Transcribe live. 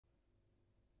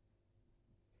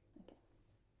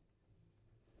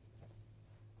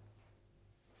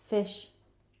Fish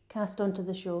cast onto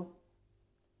the shore,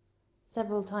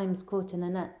 several times caught in a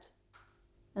net,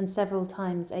 and several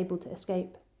times able to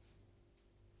escape.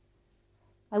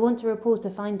 I want to report a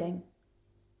finding,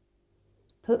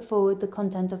 put forward the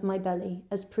content of my belly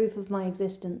as proof of my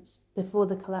existence before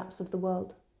the collapse of the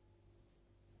world.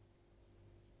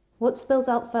 What spills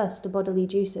out first are bodily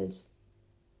juices.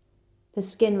 The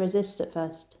skin resists at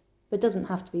first, but doesn't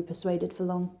have to be persuaded for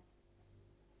long.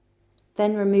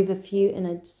 Then remove a few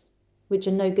innards, which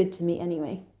are no good to me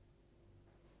anyway.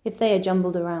 If they are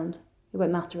jumbled around, it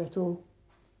won't matter at all.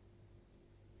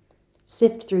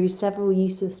 Sift through several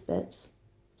useless bits,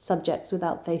 subjects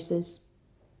without faces.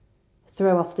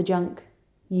 Throw off the junk,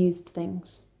 used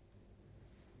things.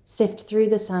 Sift through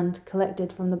the sand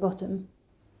collected from the bottom.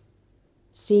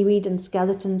 Seaweed and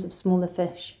skeletons of smaller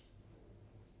fish.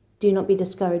 Do not be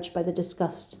discouraged by the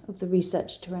disgust of the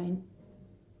research terrain.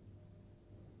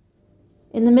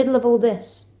 In the middle of all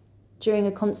this, during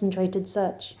a concentrated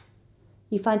search,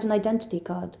 you find an identity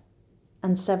card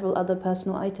and several other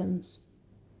personal items.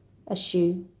 A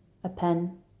shoe, a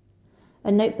pen,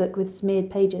 a notebook with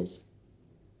smeared pages,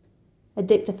 a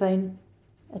dictaphone,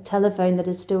 a telephone that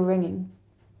is still ringing,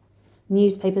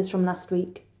 newspapers from last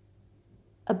week,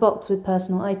 a box with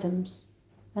personal items,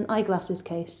 an eyeglasses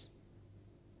case,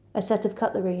 a set of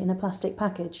cutlery in a plastic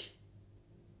package,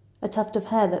 a tuft of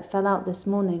hair that fell out this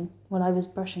morning while I was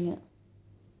brushing it,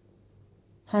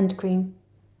 hand cream,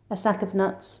 a sack of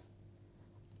nuts.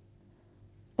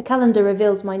 A calendar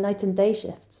reveals my night and day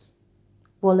shifts,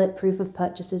 wallet proof of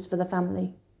purchases for the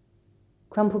family,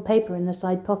 crumpled paper in the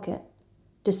side pocket,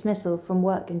 dismissal from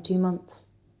work in 2 months.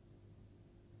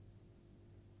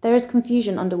 There is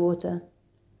confusion underwater.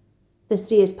 The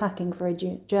sea is packing for a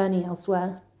journey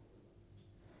elsewhere.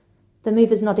 The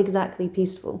move is not exactly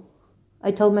peaceful. I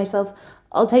told myself,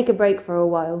 I'll take a break for a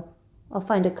while. I'll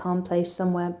find a calm place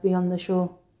somewhere beyond the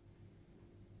shore.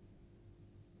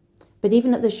 But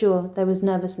even at the shore, there was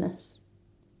nervousness.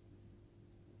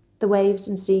 The waves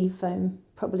and sea foam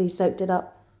probably soaked it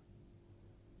up.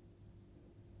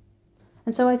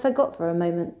 And so I forgot for a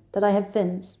moment that I have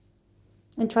fins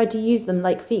and tried to use them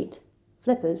like feet,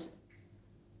 flippers.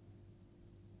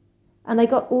 And I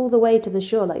got all the way to the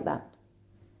shore like that,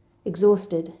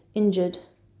 exhausted, injured,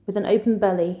 with an open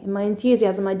belly. In my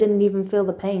enthusiasm, I didn't even feel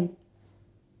the pain.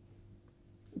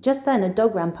 Just then, a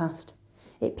dog ran past.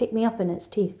 It picked me up in its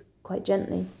teeth, quite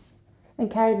gently, and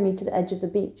carried me to the edge of the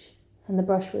beach and the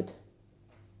brushwood.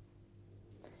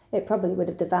 It probably would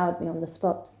have devoured me on the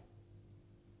spot.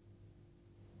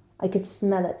 I could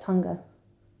smell its hunger.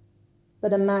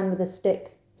 But a man with a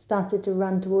stick started to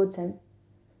run towards him.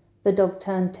 The dog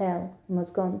turned tail and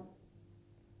was gone.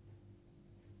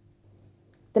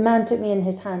 The man took me in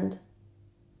his hand.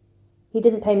 He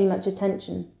didn't pay me much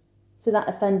attention, so that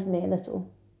offended me a little.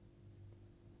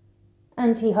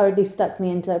 And he hurriedly stuck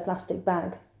me into a plastic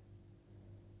bag.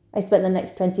 I spent the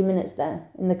next 20 minutes there,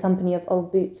 in the company of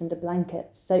old boots and a blanket,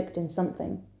 soaked in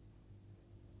something.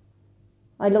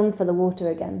 I longed for the water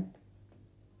again.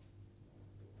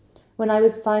 When I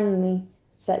was finally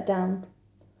set down,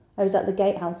 I was at the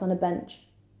gatehouse on a bench.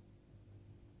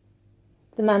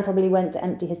 The man probably went to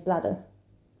empty his bladder.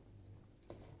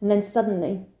 And then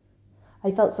suddenly, I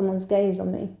felt someone's gaze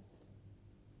on me.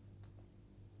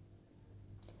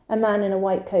 A man in a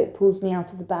white coat pulls me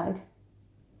out of the bag.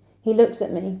 He looks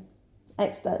at me,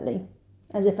 expertly,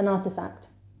 as if an artifact.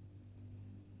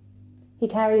 He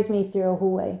carries me through a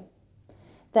hallway,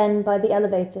 then by the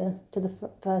elevator to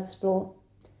the first floor.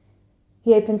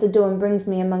 He opens a door and brings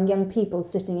me among young people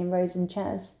sitting in rows and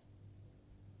chairs.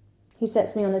 He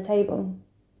sets me on a table.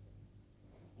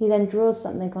 He then draws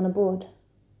something on a board.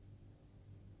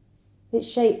 Its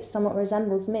shape somewhat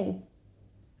resembles me.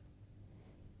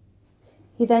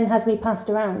 He then has me passed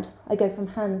around. I go from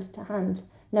hand to hand.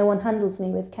 No one handles me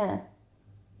with care.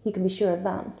 He can be sure of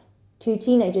that. 2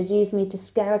 teenagers use me to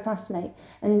scare a classmate,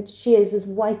 and she is as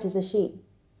white as a sheet.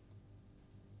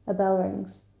 A bell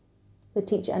rings. The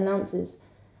teacher announces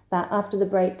that after the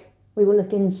break, we will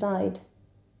look inside.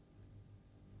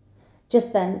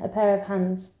 Just then, a pair of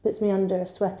hands puts me under a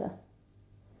sweater.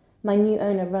 My new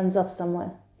owner runs off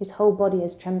somewhere. His whole body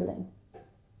is trembling.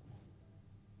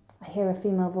 I hear a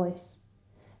female voice.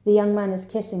 The young man is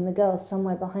kissing the girl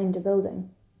somewhere behind a building.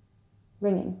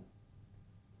 Ringing.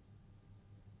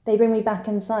 They bring me back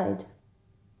inside.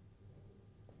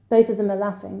 Both of them are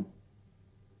laughing.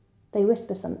 They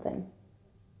whisper something.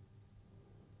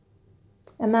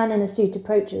 A man in a suit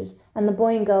approaches, and the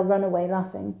boy and girl run away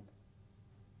laughing.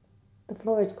 The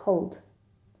floor is cold.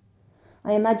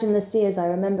 I imagine the sea as I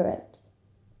remember it.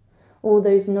 All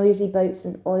those noisy boats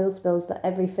and oil spills that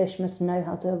every fish must know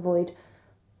how to avoid.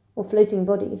 or floating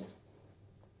bodies.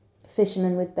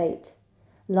 Fishermen with bait,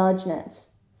 large nets,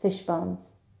 fish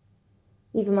farms,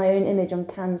 even my own image on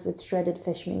cans with shredded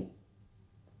fish meat.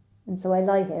 And so I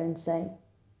lie here and say,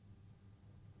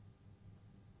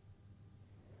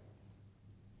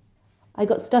 I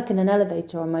got stuck in an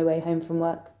elevator on my way home from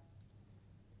work.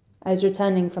 I was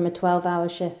returning from a 12-hour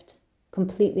shift,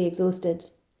 completely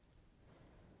exhausted.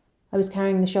 I was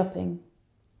carrying the shopping,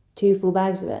 2 full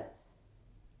bags of it,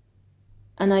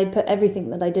 and I'd put everything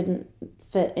that I didn't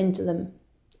fit into them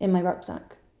in my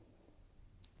rucksack.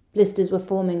 Blisters were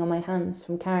forming on my hands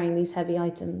from carrying these heavy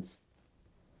items.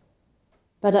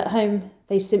 But at home,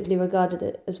 they simply regarded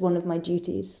it as one of my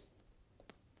duties.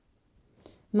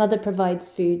 Mother provides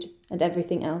food and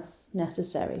everything else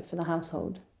necessary for the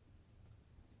household.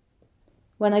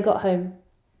 When I got home,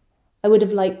 I would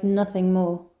have liked nothing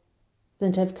more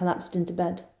than to have collapsed into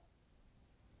bed,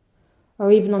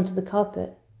 or even onto the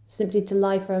carpet, simply to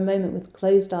lie for a moment with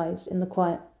closed eyes in the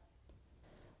quiet.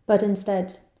 But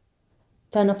instead,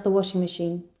 turn off the washing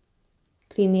machine,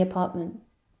 clean the apartment,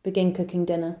 begin cooking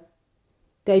dinner,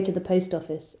 go to the post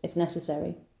office if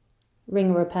necessary,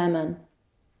 ring a repairman,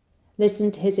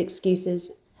 listen to his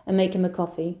excuses and make him a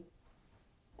coffee,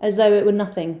 as though it were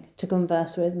nothing to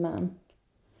converse with man,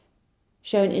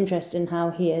 show an interest in how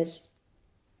he is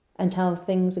and how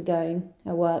things are going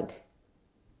at work,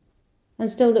 and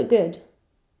still look good,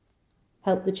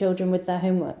 help the children with their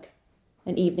homework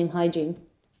and evening hygiene,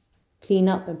 clean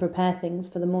up and prepare things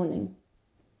for the morning.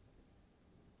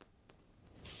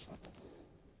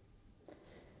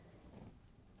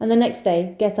 And the next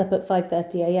day, get up at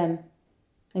 5:30 a.m.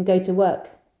 and go to work,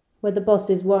 where the boss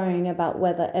is worrying about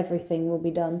whether everything will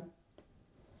be done,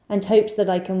 and hopes that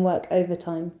I can work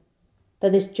overtime,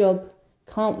 that this job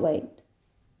can't wait,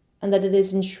 and that it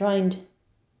is enshrined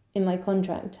in my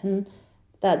contract, and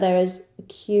that there is a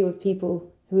queue of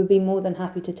people who would be more than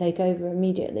happy to take over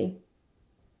immediately.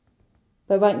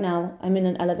 But right now, I'm in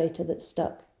an elevator that's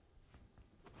stuck.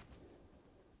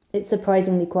 It's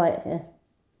surprisingly quiet here.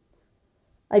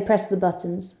 I press the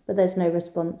buttons, but there's no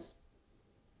response.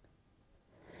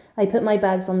 I put my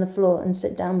bags on the floor and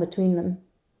sit down between them.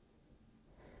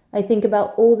 I think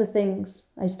about all the things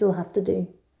I still have to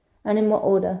do, and in what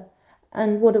order,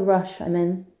 and what a rush I'm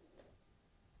in.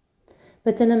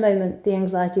 But in a moment, the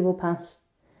anxiety will pass.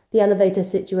 The elevator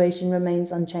situation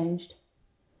remains unchanged.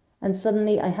 And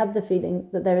suddenly I have the feeling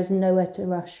that there is nowhere to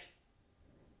rush,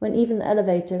 when even the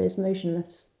elevator is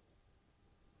motionless.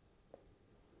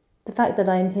 The fact that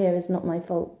I am here is not my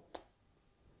fault.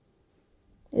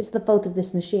 It's the fault of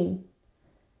this machine,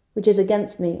 which is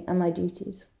against me and my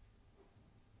duties.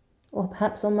 Or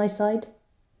perhaps on my side?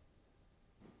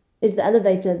 Is the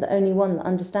elevator the only one that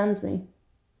understands me?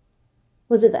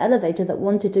 Was it the elevator that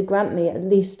wanted to grant me at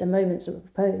least a moment's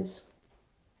repose?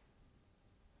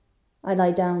 I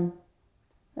lie down,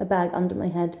 a bag under my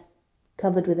head,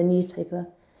 covered with a newspaper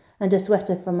and a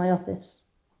sweater from my office,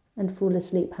 and fall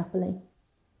asleep happily.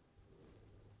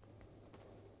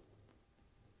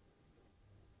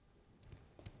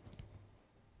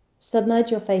 Submerge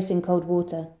your face in cold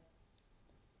water.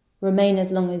 Remain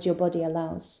as long as your body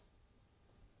allows.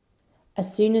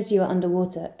 As soon as you are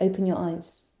underwater, open your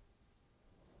eyes.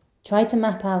 Try to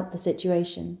map out the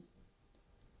situation.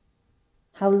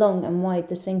 How long and wide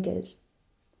the sink is.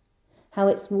 How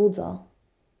its walls are.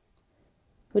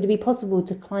 Would it be possible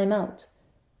to climb out,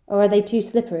 or are they too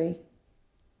slippery?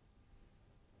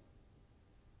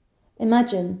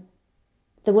 Imagine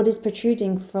that what is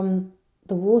protruding from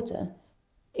the water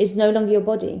is no longer your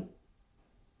body,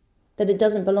 that it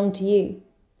doesn't belong to you.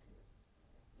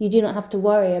 You do not have to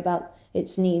worry about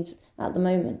its needs at the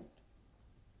moment.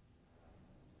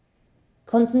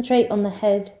 Concentrate on the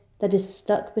head that is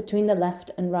stuck between the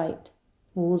left and right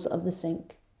walls of the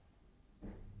sink.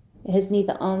 It has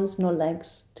neither arms nor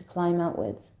legs to climb out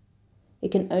with.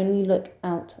 It can only look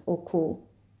out or call.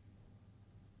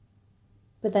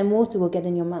 But then water will get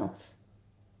in your mouth.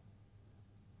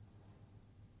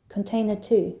 Container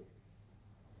 2.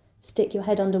 Stick your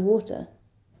head under water.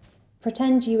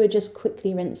 Pretend you were just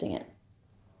quickly rinsing it.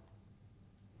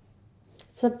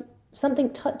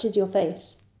 Something touches your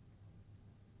face.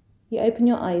 You open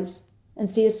your eyes and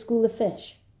see a school of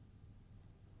fish.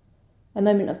 A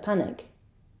moment of panic.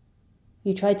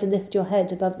 You try to lift your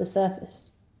head above the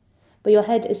surface, but your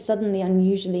head is suddenly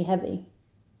unusually heavy.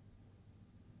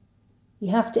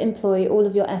 You have to employ all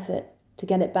of your effort to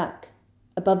get it back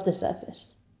above the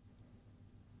surface.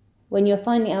 When you're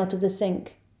finally out of the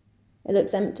sink, it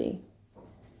looks empty.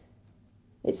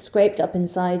 It's scraped up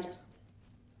inside,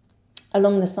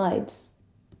 along the sides.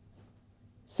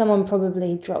 Someone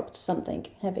probably dropped something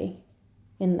heavy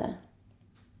in there.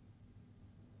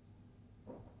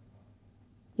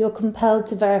 You're compelled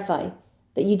to verify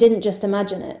that you didn't just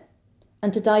imagine it,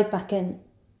 and to dive back in,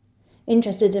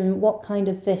 interested in what kind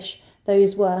of fish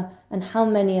those were and how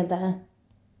many are there,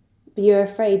 but you're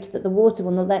afraid that the water will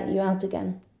not let you out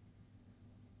again.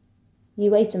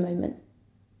 You wait a moment.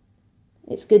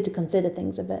 It's good to consider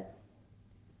things a bit.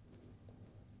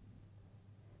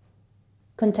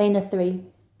 Container 3,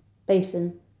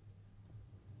 basin.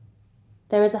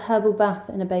 There is a herbal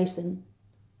bath in a basin,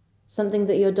 something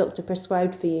that your doctor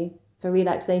prescribed for you for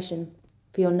relaxation,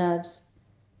 for your nerves,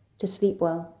 to sleep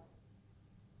well.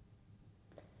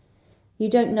 You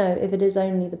don't know if it is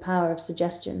only the power of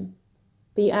suggestion,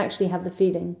 but you actually have the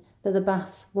feeling that the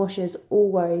bath washes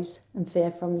all worries and fear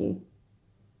from you.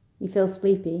 You feel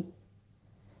sleepy,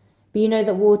 but you know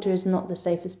that water is not the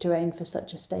safest terrain for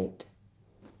such a state.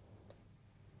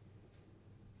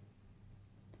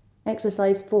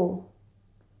 Exercise 4.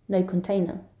 No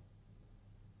container.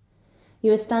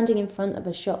 You are standing in front of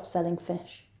a shop selling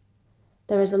fish.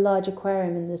 There is a large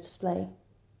aquarium in the display.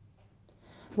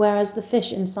 Whereas the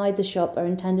fish inside the shop are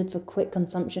intended for quick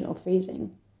consumption or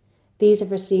freezing, these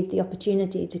have received the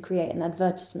opportunity to create an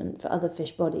advertisement for other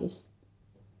fish bodies.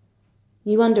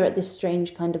 You wonder at this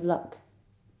strange kind of luck.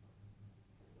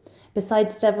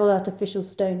 Besides several artificial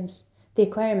stones, the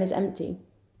aquarium is empty.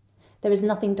 There is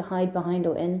nothing to hide behind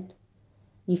or in.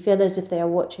 You feel as if they are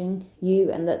watching you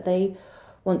and that they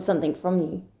want something from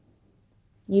you.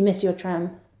 You miss your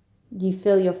tram. You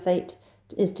feel your fate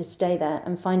is to stay there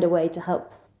and find a way to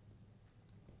help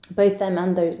both them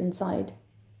and those inside.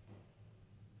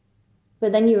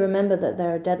 But then you remember that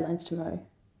there are deadlines tomorrow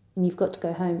and you've got to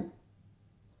go home.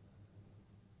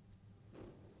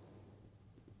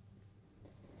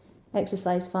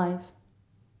 Exercise 5.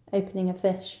 Opening a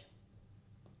fish.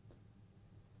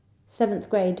 7th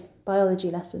grade biology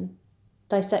lesson.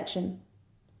 Dissection.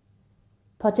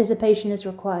 Participation is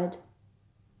required.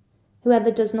 Whoever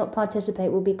does not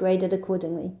participate will be graded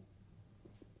accordingly.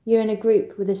 You're in a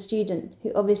group with a student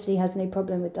who obviously has no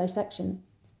problem with dissection.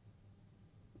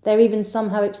 They're even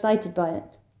somehow excited by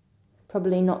it,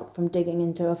 probably not from digging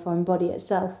into a foreign body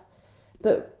itself,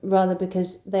 but rather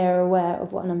because they are aware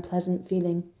of what an unpleasant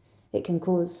feeling it can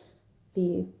cause for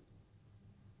you.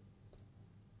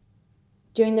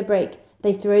 During the break,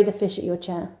 they throw the fish at your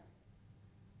chair.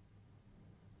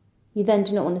 You then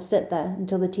do not want to sit there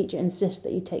until the teacher insists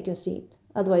that you take your seat,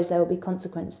 otherwise there will be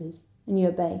consequences, and you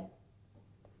obey.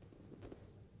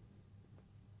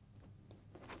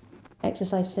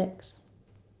 Exercise 6.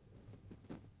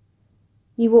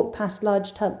 You walk past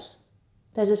large tubs.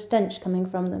 There's a stench coming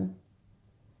from them.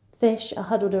 Fish are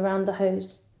huddled around the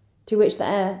hose, through which the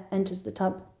air enters the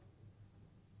tub.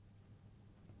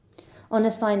 On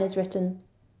a sign is written,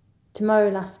 "Tomorrow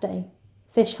last day,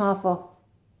 fish half off."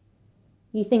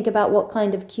 You think about what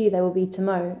kind of queue there will be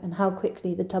tomorrow and how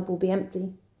quickly the tub will be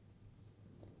empty.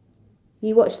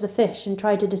 You watch the fish and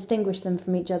try to distinguish them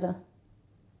from each other.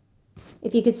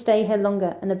 If you could stay here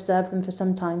longer and observe them for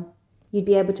some time, you'd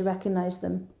be able to recognize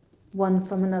them, one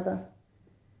from another.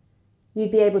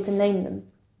 You'd be able to name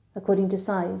them according to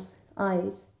size,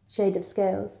 eyes, shade of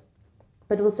scales,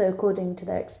 but also according to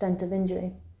their extent of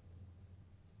injury.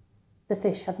 The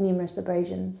fish have numerous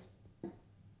abrasions.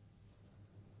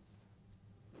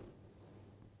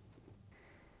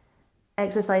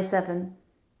 Exercise 7.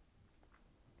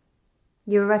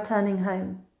 You are returning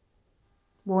home,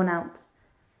 worn out,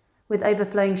 with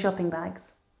overflowing shopping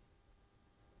bags.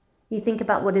 You think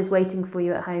about what is waiting for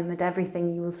you at home and everything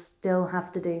you will still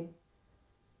have to do,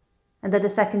 and that a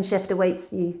second shift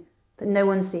awaits you that no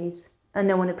one sees and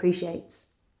no one appreciates.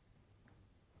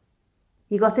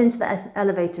 You got into the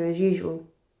elevator as usual.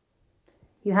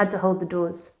 You had to hold the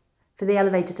doors for the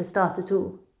elevator to start at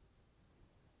all.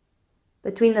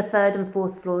 Between the 3rd and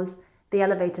 4th floors, the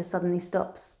elevator suddenly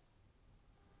stops.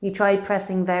 You try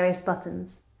pressing various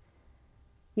buttons.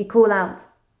 You call out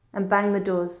and bang the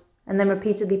doors and then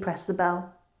repeatedly press the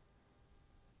bell.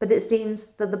 But it seems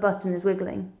that the button is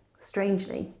wiggling,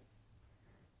 strangely,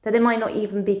 that it might not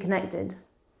even be connected.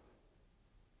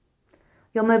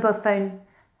 Your mobile phone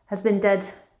has been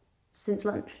dead since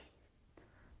lunch,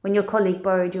 when your colleague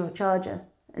borrowed your charger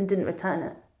and didn't return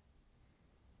it.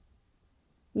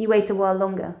 You wait a while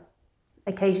longer,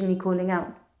 occasionally calling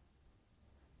out.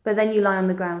 But then you lie on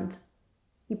the ground.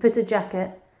 You put a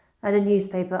jacket and a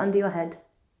newspaper under your head,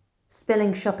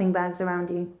 spilling shopping bags around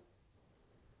you.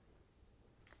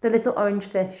 The little orange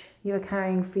fish you are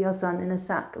carrying for your son in a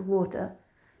sack of water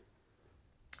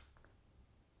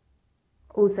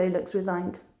also looks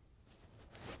resigned.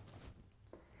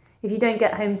 If you don't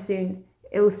get home soon,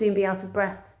 it will soon be out of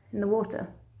breath in the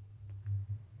water.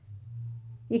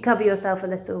 You cover yourself a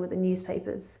little with the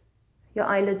newspapers. Your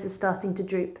eyelids are starting to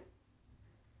droop.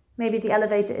 Maybe the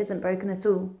elevator isn't broken at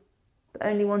all, but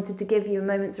only wanted to give you a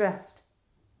moment's rest.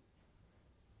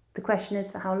 The question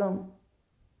is, for how long?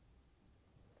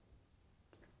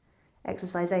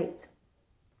 Exercise 8.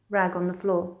 Rag on the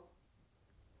floor.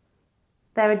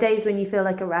 There are days when you feel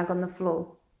like a rag on the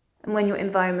floor, and when your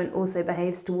environment also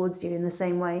behaves towards you in the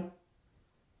same way.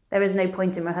 There is no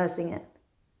point in rehearsing it.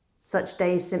 Such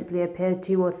days simply appear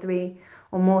 2 or 3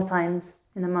 or more times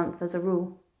in a month as a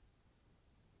rule.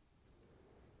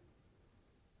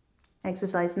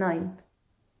 Exercise 9.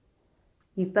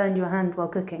 You've burned your hand while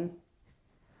cooking.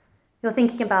 You're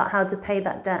thinking about how to pay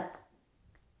that debt.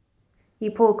 You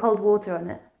pour cold water on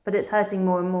it, but it's hurting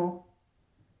more and more.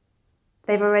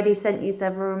 They've already sent you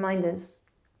several reminders.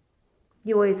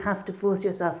 You always have to force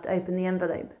yourself to open the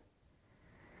envelope.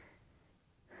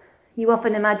 You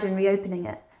often imagine reopening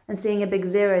it and seeing a big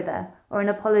 0 there, or an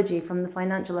apology from the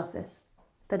financial office,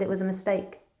 that it was a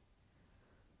mistake.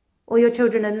 Or your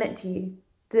children admit to you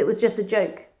that it was just a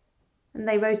joke, and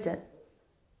they wrote it.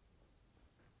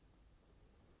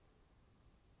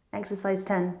 Exercise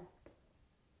 10.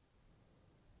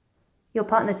 Your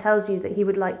partner tells you that he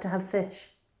would like to have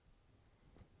fish.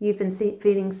 You've been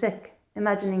feeling sick,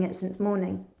 imagining it since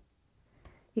morning.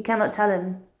 You cannot tell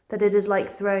him that it is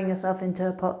like throwing yourself into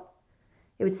a pot.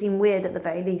 It would seem weird at the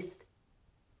very least.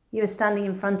 You are standing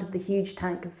in front of the huge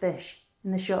tank of fish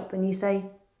in the shop and you say,